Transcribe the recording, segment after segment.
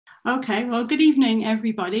Okay, well, good evening,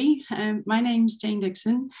 everybody. My name's Jane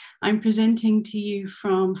Dixon. I'm presenting to you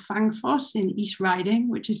from Fangfoss in East Riding,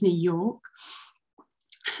 which is New York.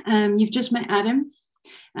 You've just met Adam,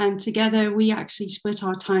 and together we actually split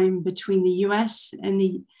our time between the US and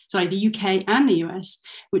the UK and the US,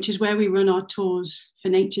 which is where we run our tours for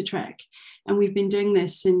Naturetrek. And we've been doing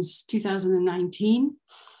this since 2019.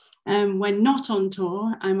 When not on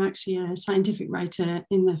tour, I'm actually a scientific writer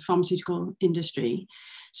in the pharmaceutical industry.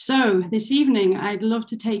 So this evening, I'd love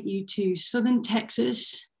to take you to southern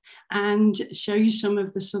Texas and show you some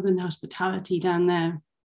of the southern hospitality down there.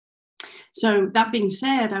 So that being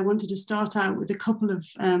said, I wanted to start out with a couple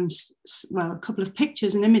of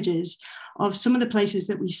pictures and images of some of the places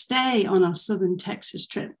that we stay on our southern Texas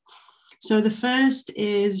trip. So the first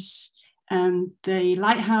is the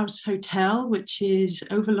Lighthouse Hotel, which is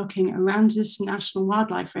overlooking Aransas National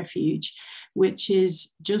Wildlife Refuge, which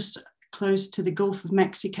is just close to the Gulf of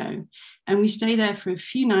Mexico. And we stay there for a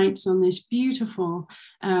few nights on this beautiful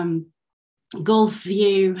Gulf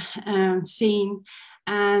view scene.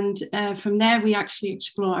 And from there, we actually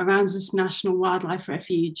explore Aransas National Wildlife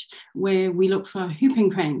Refuge, where we look for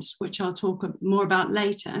whooping cranes, which I'll talk more about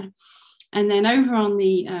later. And then over on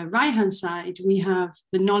the right-hand side, we have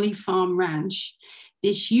the Nolly Farm Ranch.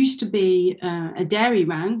 This used to be a dairy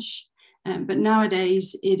ranch, but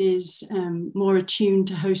nowadays it is more attuned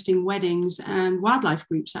to hosting weddings and wildlife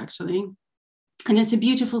groups, actually. And it's a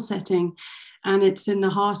beautiful setting, and it's in the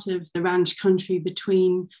heart of the ranch country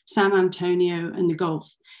between San Antonio and the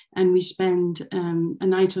Gulf. And we spend a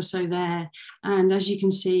night or so there. And as you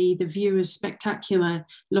can see, the view is spectacular,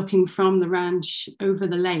 looking from the ranch over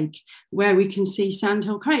the lake, where we can see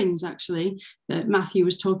sandhill cranes, actually, that Matthew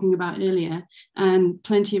was talking about earlier, and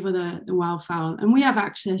plenty of other wildfowl. And we have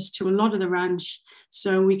access to a lot of the ranch,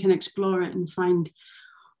 so we can explore it and find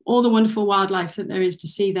all the wonderful wildlife that there is to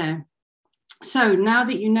see there. So now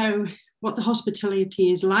that you know what the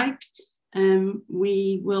hospitality is like,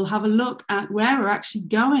 we will have a look at where we're actually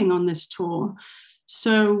going on this tour.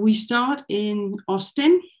 So we start in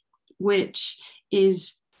Austin, which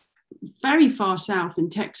is very far south in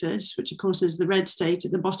Texas, which of course is the red state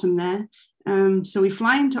at the bottom there. So we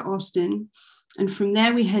fly into Austin, and from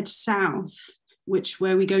there we head south,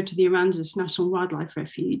 where we go to the Aransas National Wildlife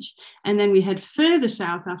Refuge. And then we head further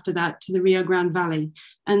south after that to the Rio Grande Valley.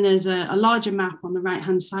 And there's a larger map on the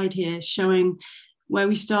right-hand side here showing where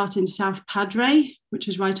we start in South Padre, which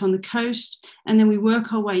is right on the coast. And then we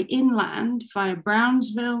work our way inland via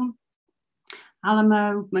Brownsville,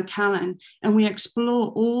 Alamo, McAllen, and we explore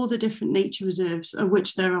all the different nature reserves, of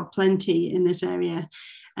which there are plenty in this area.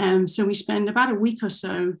 So we spend about a week or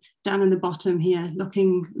so down in the bottom here,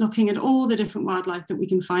 looking at all the different wildlife that we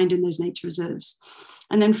can find in those nature reserves.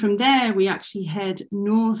 And then from there, we actually head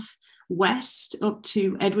northwest up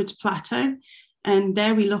to Edwards Plateau. And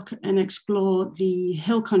there we look and explore the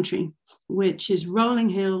hill country, which is rolling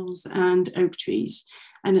hills and oak trees.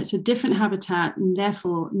 And it's a different habitat and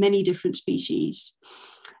therefore many different species.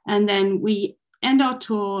 And then we end our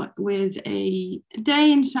tour with a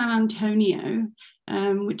day in San Antonio,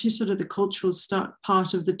 which is sort of the cultural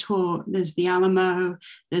part of the tour. There's the Alamo,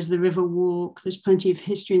 there's the River Walk, there's plenty of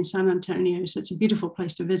history in San Antonio, so it's a beautiful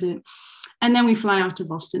place to visit. And then we fly out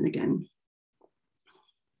of Austin again.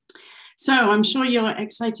 So I'm sure you're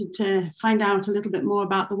excited to find out a little bit more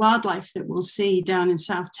about the wildlife that we'll see down in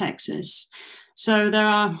South Texas. So there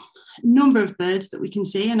are a number of birds that we can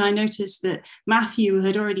see, and I noticed that Matthew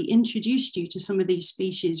had already introduced you to some of these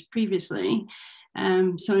species previously.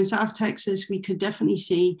 So in South Texas, we could definitely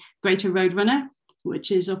see greater roadrunner,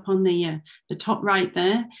 which is up on the top right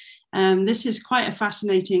there. This is quite a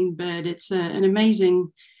fascinating bird. It's an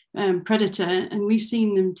amazing predator, and we've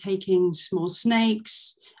seen them taking small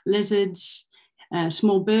snakes, lizards,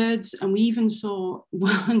 small birds, and we even saw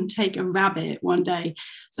one take a rabbit one day.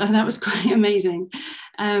 So that was quite amazing.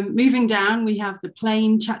 Moving down, we have the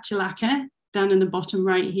plain chachalaca down in the bottom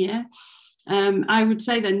right here. I would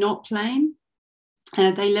say they're not plain.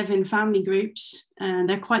 They live in family groups, and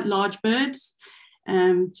they're quite large birds,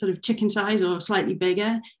 sort of chicken size or slightly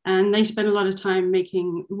bigger, and they spend a lot of time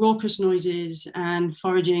making raucous noises and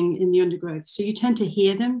foraging in the undergrowth. So you tend to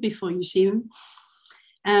hear them before you see them.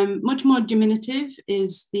 Much more diminutive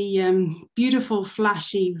is the beautiful,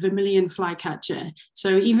 flashy vermilion flycatcher.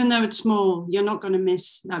 So even though it's small, you're not going to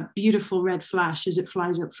miss that beautiful red flash as it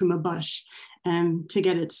flies up from a bush to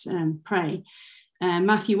get its prey.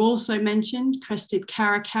 Matthew also mentioned crested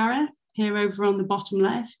caracara here over on the bottom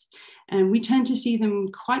left. And we tend to see them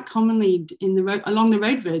quite commonly along the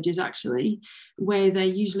road verges, actually, where they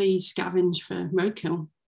usually scavenge for roadkill.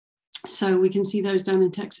 So we can see those down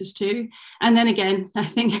in Texas too. And then again, I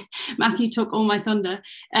think Matthew took all my thunder.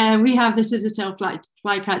 We have the scissor-tail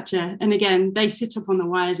flycatcher. And again, they sit up on the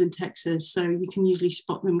wires in Texas. So you can usually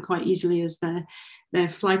spot them quite easily as they're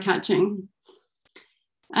fly catching.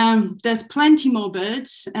 There's plenty more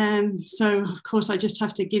birds. So of course, I just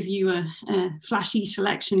have to give you a flashy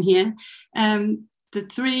selection here. The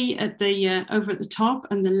three at the over at the top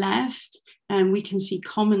and the left, we can see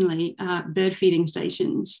commonly at bird feeding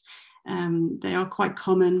stations. They are quite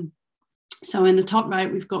common. So in the top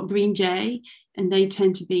right, we've got green jay, and they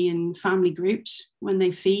tend to be in family groups when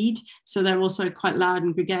they feed. So they're also quite loud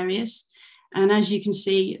and gregarious. And as you can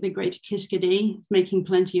see, the greater kiskadee is making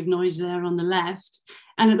plenty of noise there on the left.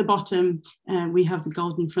 And at the bottom, we have the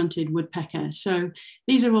golden-fronted woodpecker. So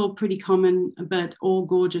these are all pretty common, but all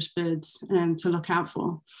gorgeous birds to look out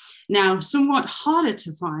for. Now, somewhat harder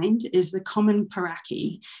to find is the common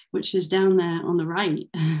paraki, which is down there on the right.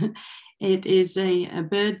 It is a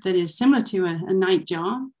bird that is similar to a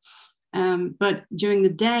nightjar, but during the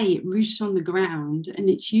day, it roosts on the ground, and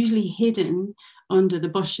it's usually hidden under the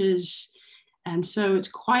bushes. And so it's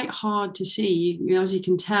quite hard to see. As you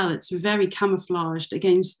can tell, it's very camouflaged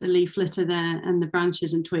against the leaf litter there and the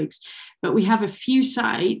branches and twigs. But we have a few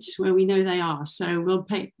sites where we know they are. So we'll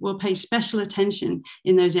pay special attention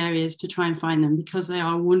in those areas to try and find them, because they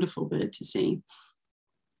are a wonderful bird to see.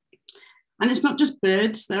 And it's not just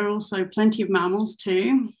birds, there are also plenty of mammals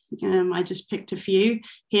too. I just picked a few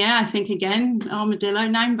here. I think again, armadillo,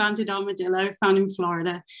 9-banded armadillo found in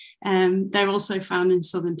Florida. They're also found in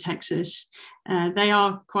southern Texas. They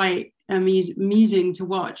are quite amusing to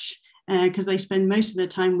watch because they spend most of their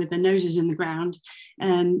time with their noses in the ground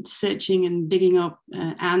and searching and digging up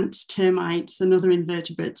ants, termites, and other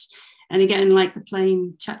invertebrates. And again, like the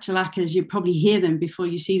plain chachalakas, you probably hear them before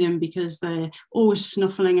you see them because they're always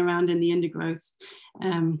snuffling around in the undergrowth.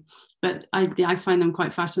 But I find them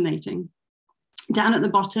quite fascinating. Down at the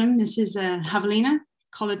bottom, this is a javelina,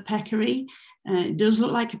 collared peccary. It does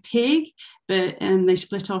look like a pig, but they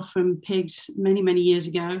split off from pigs many, many years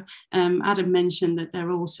ago. Adam mentioned that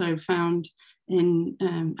they're also found in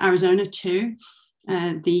Arizona too.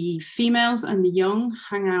 The females and the young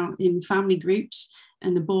hang out in family groups,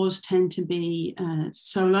 and the boars tend to be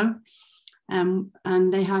solo. And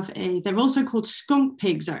they're also called skunk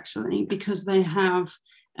pigs, actually, because they have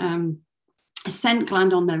a scent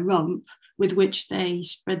gland on their rump with which they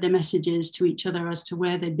spread their messages to each other as to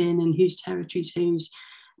where they've been and whose territory's whose.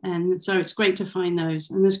 And so it's great to find those.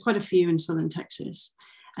 And there's quite a few in southern Texas.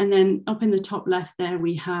 And then up in the top left there,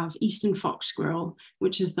 we have eastern fox squirrel,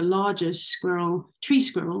 which is the largest tree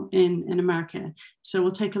squirrel in America. So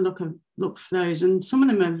we'll take a look for those. And some of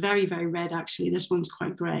them are very, very red, actually. This one's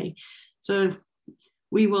quite gray. So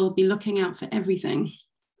we will be looking out for everything.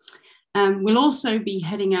 We'll also be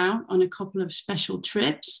heading out on a couple of special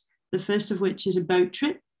trips, the first of which is a boat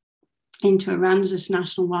trip into Aransas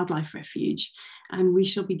National Wildlife Refuge. And we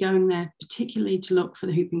shall be going there particularly to look for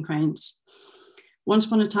the whooping cranes. Once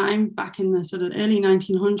upon a time, back in the sort of early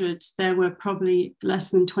 1900s, there were probably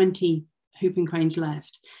less than 20 whooping cranes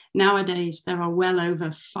left. Nowadays, there are well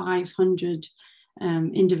over 500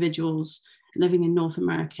 individuals living in North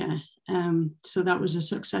America. So that was a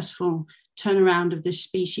successful turnaround of this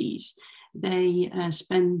species. They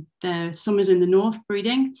spend their summers in the north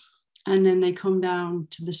breeding, and then they come down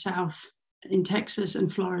to the south in Texas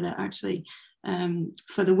and Florida, actually,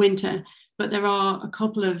 for the winter. But there are a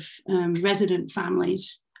couple of resident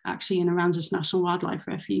families actually in Aransas National Wildlife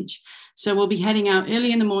Refuge. So we'll be heading out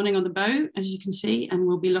early in the morning on the boat, as you can see, and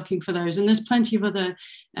we'll be looking for those. And there's plenty of other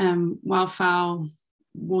wildfowl,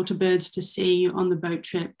 water birds to see on the boat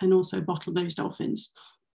trip, and also bottlenose dolphins.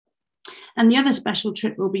 And the other special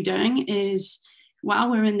trip we'll be doing is, while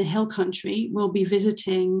we're in the hill country, we'll be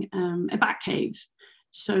visiting a bat cave.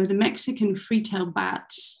 So the Mexican free-tailed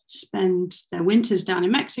bats spend their winters down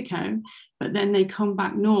in Mexico, but then they come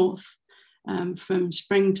back north from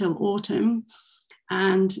spring till autumn.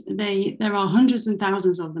 And there are hundreds and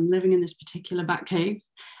thousands of them living in this particular bat cave.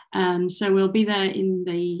 And so we'll be there in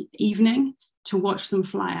the evening to watch them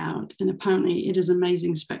fly out. And apparently it is an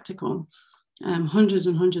amazing spectacle. Hundreds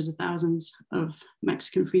and hundreds of thousands of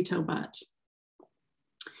Mexican free-tailed bats.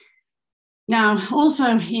 Now,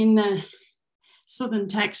 also in southern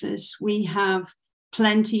Texas, we have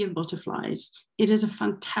plenty of butterflies. It is a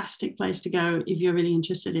fantastic place to go if you're really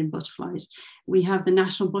interested in butterflies. We have the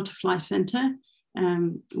National Butterfly Center,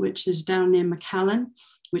 which is down near McAllen,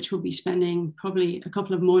 which we'll be spending probably a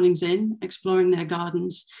couple of mornings in exploring their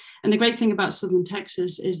gardens. And the great thing about Southern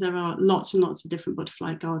Texas is there are lots and lots of different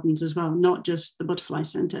butterfly gardens as well, not just the Butterfly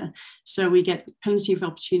Center. So we get plenty of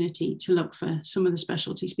opportunity to look for some of the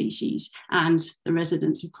specialty species and the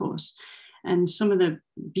residents, of course. And some of the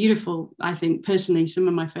beautiful, I think personally, some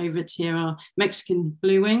of my favorites here are Mexican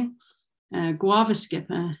bluewing, guava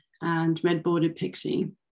skipper, and red-bordered pixie.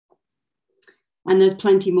 And there's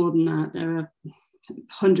plenty more than that. There are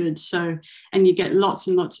hundreds. So, and you get lots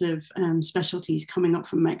and lots of specialties coming up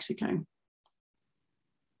from Mexico.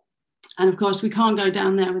 And of course, we can't go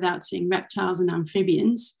down there without seeing reptiles and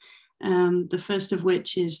amphibians. The first of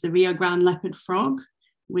which is the Rio Grande leopard frog,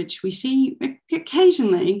 which we see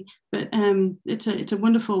occasionally, but it's a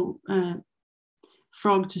wonderful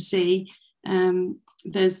frog to see.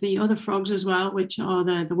 There's the other frogs as well, which are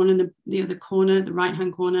the one in the other corner, the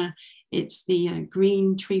right-hand corner. It's the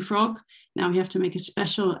green tree frog. Now we have to make a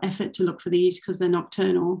special effort to look for these because they're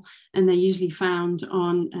nocturnal and they're usually found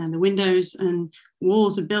on the windows and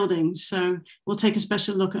walls of buildings. So we'll take a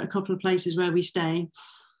special look at a couple of places where we stay.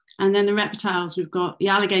 And then the reptiles, we've got the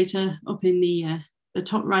alligator up in the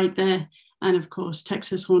top right there, and of course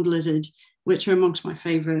Texas horned lizard, which are amongst my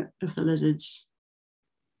favorite of the lizards.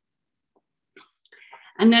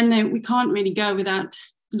 And then we can't really go without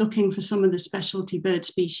looking for some of the specialty bird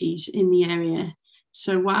species in the area.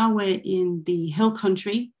 So while we're in the hill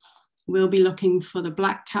country, we'll be looking for the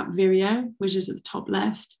black-capped vireo, which is at the top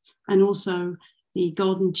left, and also the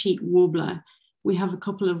golden-cheeked warbler. We have a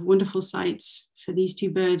couple of wonderful sites for these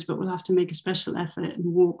two birds, but we'll have to make a special effort and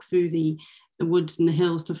walk through the woods and the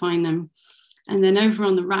hills to find them. And then over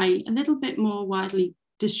on the right, a little bit more widely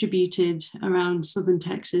distributed around southern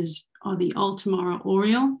Texas, are the Altamara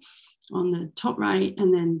oriole on the top right,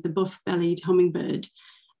 and then the buff-bellied hummingbird.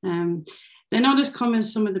 They're not as common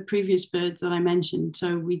as some of the previous birds that I mentioned,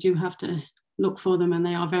 so we do have to look for them, and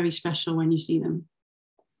they are very special when you see them.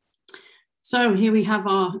 So here we have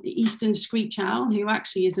our eastern screech owl, who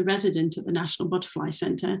actually is a resident at the National Butterfly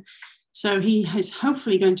Center. So he is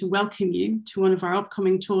hopefully going to welcome you to one of our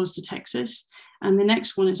upcoming tours to Texas. And the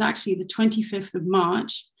next one is actually the 25th of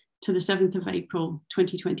March to the 7th of April,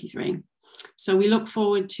 2023. So we look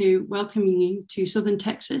forward to welcoming you to Southern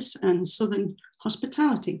Texas and Southern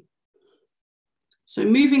hospitality. So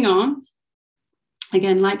moving on,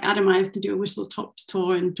 again, like Adam, I have to do a whistle tops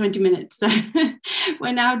tour in 20 minutes. So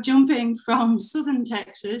we're now jumping from Southern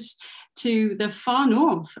Texas to the far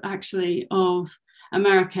north, actually, of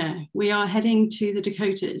America. We are heading to the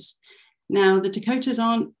Dakotas. Now, the Dakotas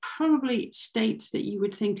aren't probably states that you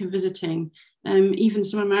would think of visiting. Even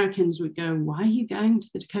some Americans would go, why are you going to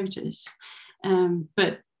the Dakotas?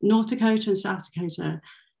 But North Dakota and South Dakota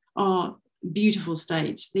are beautiful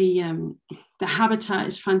states. The habitat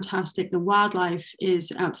is fantastic. The wildlife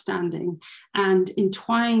is outstanding, and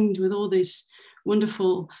entwined with all this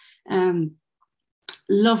wonderful,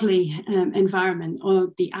 lovely environment are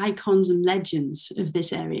the icons and legends of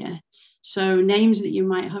this area. So names that you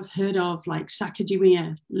might have heard of, like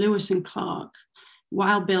Sacagawea, Lewis and Clark,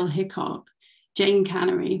 Wild Bill Hickok, Jane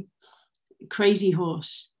Cannery, Crazy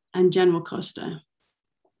Horse, and General Custer.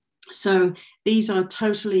 So these are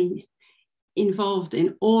totally involved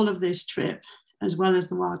in all of this trip, as well as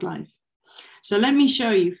the wildlife. So let me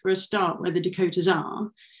show you for a start where the Dakotas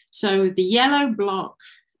are. So the yellow block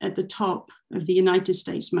at the top of the United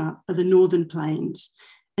States map are the Northern Plains,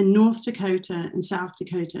 and North Dakota and South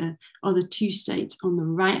Dakota are the two states on the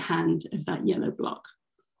right hand of that yellow block.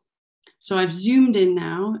 So I've zoomed in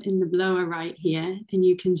now in the lower right here, and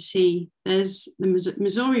you can see there's the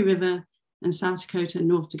Missouri River and South Dakota and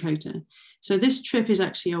North Dakota. So this trip is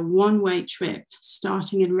actually a one-way trip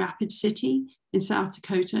starting in Rapid City in South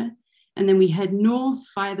Dakota, and then we head north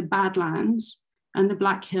via the Badlands and the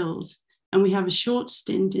Black Hills, and we have a short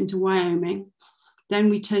stint into Wyoming. Then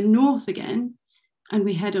we turn north again, and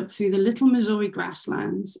we head up through the Little Missouri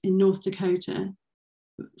grasslands in North Dakota,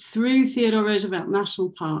 through Theodore Roosevelt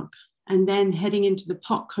National Park, and then heading into the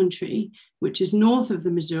Pot Country, which is north of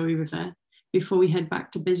the Missouri River, before we head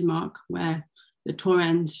back to Bismarck, where the tour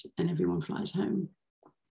ends and everyone flies home.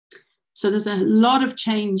 So there's a lot of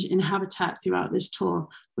change in habitat throughout this tour,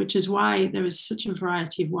 which is why there is such a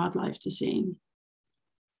variety of wildlife to see.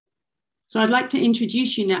 So I'd like to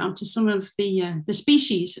introduce you now to some of the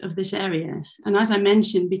species of this area. And as I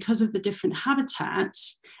mentioned, because of the different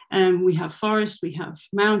habitats, we have forest, we have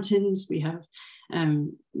mountains, we have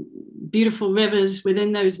beautiful rivers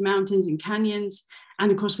within those mountains and canyons.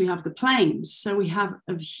 And of course, we have the plains. So we have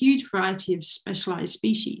a huge variety of specialized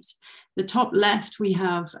species. The top left, we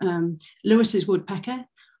have Lewis's woodpecker.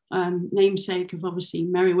 namesake of obviously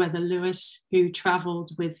Meriwether Lewis, who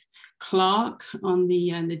traveled with Clark on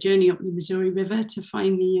the journey up the Missouri River to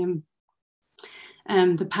find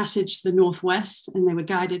the passage to the northwest, and they were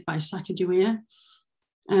guided by Sacagawea.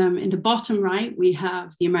 In the bottom right, we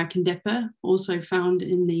have the American Dipper, also found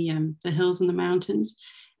in the hills and the mountains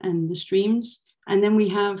and the streams. And then we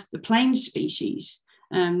have the plains species.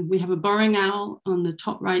 We have a burrowing owl on the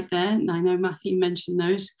top right there, and I know Matthew mentioned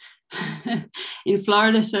those in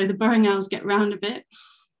Florida, so the burrowing owls get round a bit,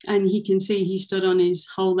 and he can see he stood on his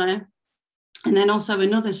hole there. And then also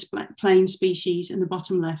another plain species in the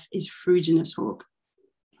bottom left is Ferruginous hawk.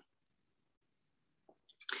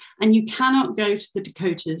 And you cannot go to the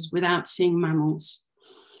Dakotas without seeing mammals.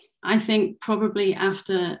 I think probably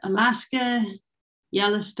after Alaska,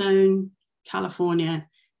 Yellowstone, California,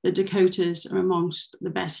 the Dakotas are amongst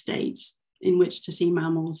the best states in which to see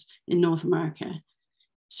mammals in North America.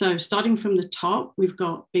 So starting from the top, we've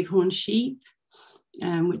got bighorn sheep,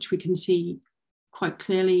 which we can see quite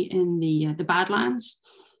clearly in the Badlands.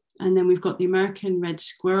 And then we've got the American red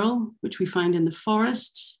squirrel, which we find in the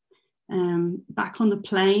forests. Back on the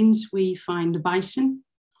plains, we find the bison,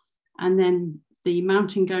 and then the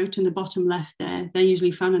mountain goat in the bottom left there. They're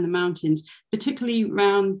usually found in the mountains, particularly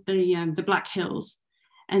around the Black Hills.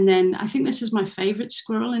 And then I think this is my favorite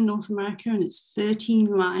squirrel in North America, and it's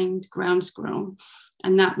 13-lined ground squirrel.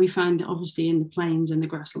 And that we find obviously in the plains and the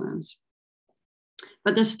grasslands.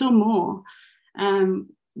 But there's still more.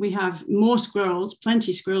 We have more squirrels,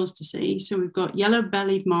 plenty of squirrels to see. So we've got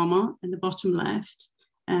yellow-bellied marmot in the bottom left,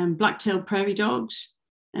 black-tailed prairie dogs,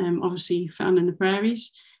 obviously found in the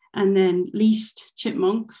prairies, and then least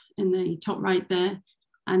chipmunk in the top right there.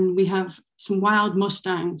 And we have some wild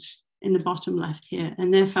mustangs in the bottom left here,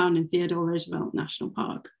 and they're found in Theodore Roosevelt National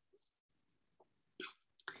Park.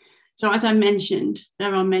 So as I mentioned,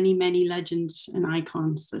 there are many, many legends and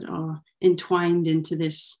icons that are entwined into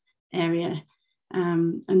this area.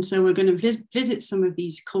 And so we're going to visit some of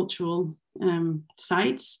these cultural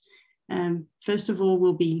sites. First of all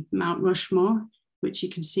will be Mount Rushmore, which you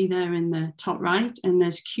can see there in the top right. And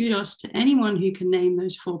there's kudos to anyone who can name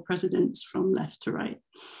those 4 presidents from left to right.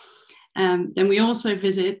 Then we also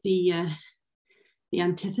visit the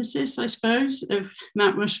antithesis, I suppose, of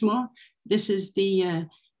Mount Rushmore. This is the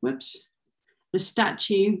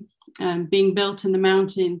statue being built in the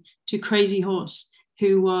mountain to Crazy Horse,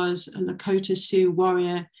 who was a Lakota Sioux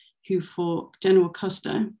warrior who fought General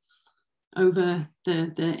Custer over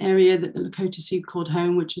the area that the Lakota Sioux called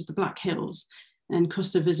home, which is the Black Hills. And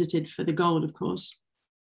Custer visited for the gold, of course.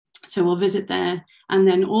 So we'll visit there. And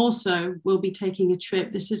then also we'll be taking a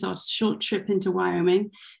trip. This is our short trip into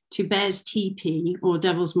Wyoming to Bear's Teepee, or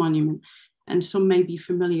Devil's Monument. And some may be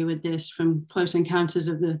familiar with this from Close Encounters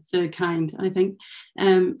of the Third Kind, I think.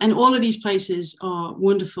 And all of these places are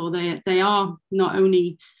wonderful. They are not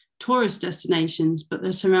only tourist destinations, but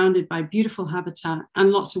they're surrounded by beautiful habitat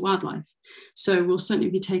and lots of wildlife. So we'll certainly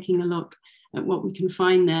be taking a look at what we can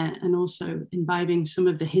find there, and also imbibing some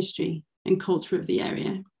of the history and culture of the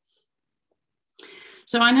area.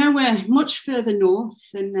 So I know we're much further north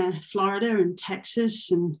than Florida and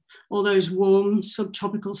Texas and all those warm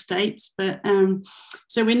subtropical states, but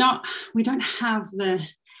so we don't have the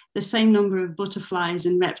same number of butterflies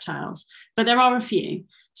and reptiles, but there are a few.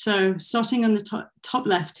 So starting on the top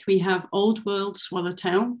left, we have Old World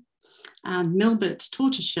swallowtail and Milbert's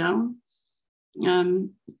tortoiseshell.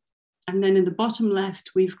 And then in the bottom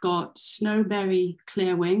left, we've got snowberry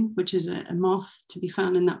clearwing, which is a moth to be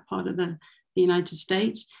found in that part of the United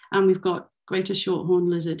States. And we've got greater shorthorn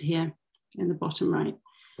lizard here in the bottom right,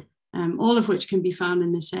 all of which can be found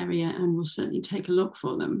in this area, and we'll certainly take a look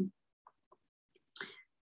for them.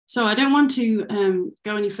 So I don't want to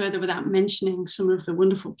go any further without mentioning some of the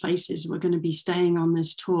wonderful places we're going to be staying on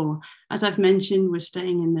this tour. As I've mentioned, we're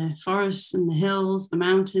staying in the forests and the hills, the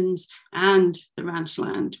mountains, and the ranch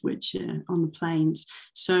land, which are on the plains.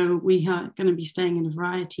 So we are going to be staying in a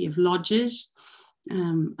variety of lodges,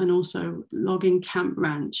 and also Logging Camp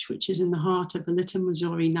Ranch, which is in the heart of the Little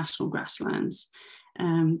Missouri National Grasslands.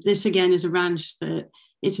 This again is a ranch that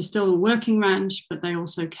it's still a working ranch, but they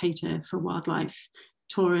also cater for wildlife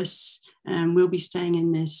tourists. We'll be staying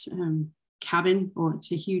in this cabin, or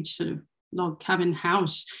it's a huge sort of log cabin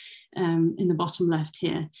house in the bottom left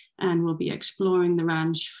here, and we'll be exploring the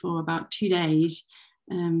ranch for about 2 days,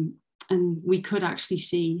 and we could actually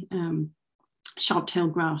see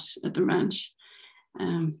sharp-tailed grouse at the ranch.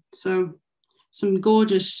 So some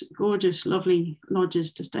gorgeous, gorgeous, lovely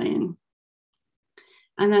lodges to stay in.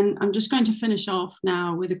 And then I'm just going to finish off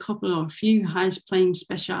now with a few highest plains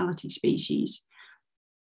speciality species.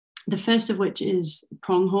 The first of which is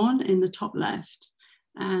pronghorn in the top left.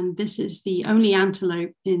 And this is the only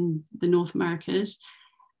antelope in the North Americas.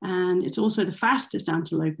 And it's also the fastest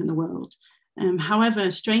antelope in the world.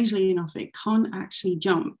 However, strangely enough, it can't actually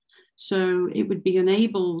jump. So it would be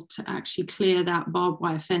unable to actually clear that barbed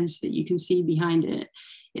wire fence that you can see behind it.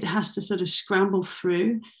 It has to sort of scramble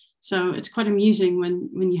through. So it's quite amusing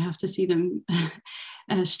when you have to see them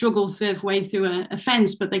struggle their way through a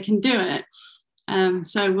fence, but they can do it.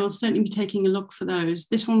 So we'll certainly be taking a look for those.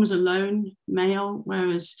 This one was a lone male,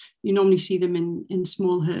 whereas you normally see them in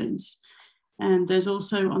small herds. And there's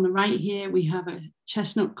also on the right here, we have a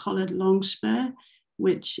chestnut-collared longspur,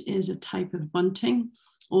 which is a type of bunting,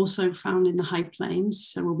 also found in the high plains.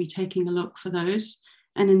 So we'll be taking a look for those.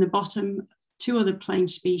 And in the bottom, two other plain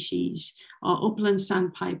species are upland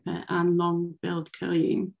sandpiper and long-billed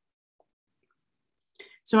curlew.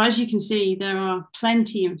 So as you can see, there are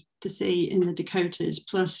plenty to see in the Dakotas,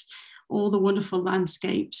 plus all the wonderful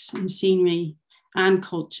landscapes and scenery and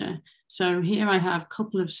culture. So here I have a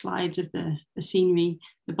couple of slides of the scenery.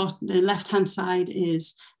 The left-hand side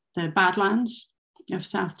is the Badlands of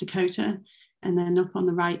South Dakota. And then up on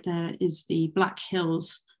the right there is the Black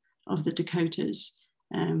Hills of the Dakotas,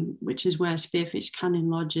 which is where Spearfish Canyon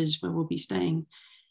lodges, where we'll be staying.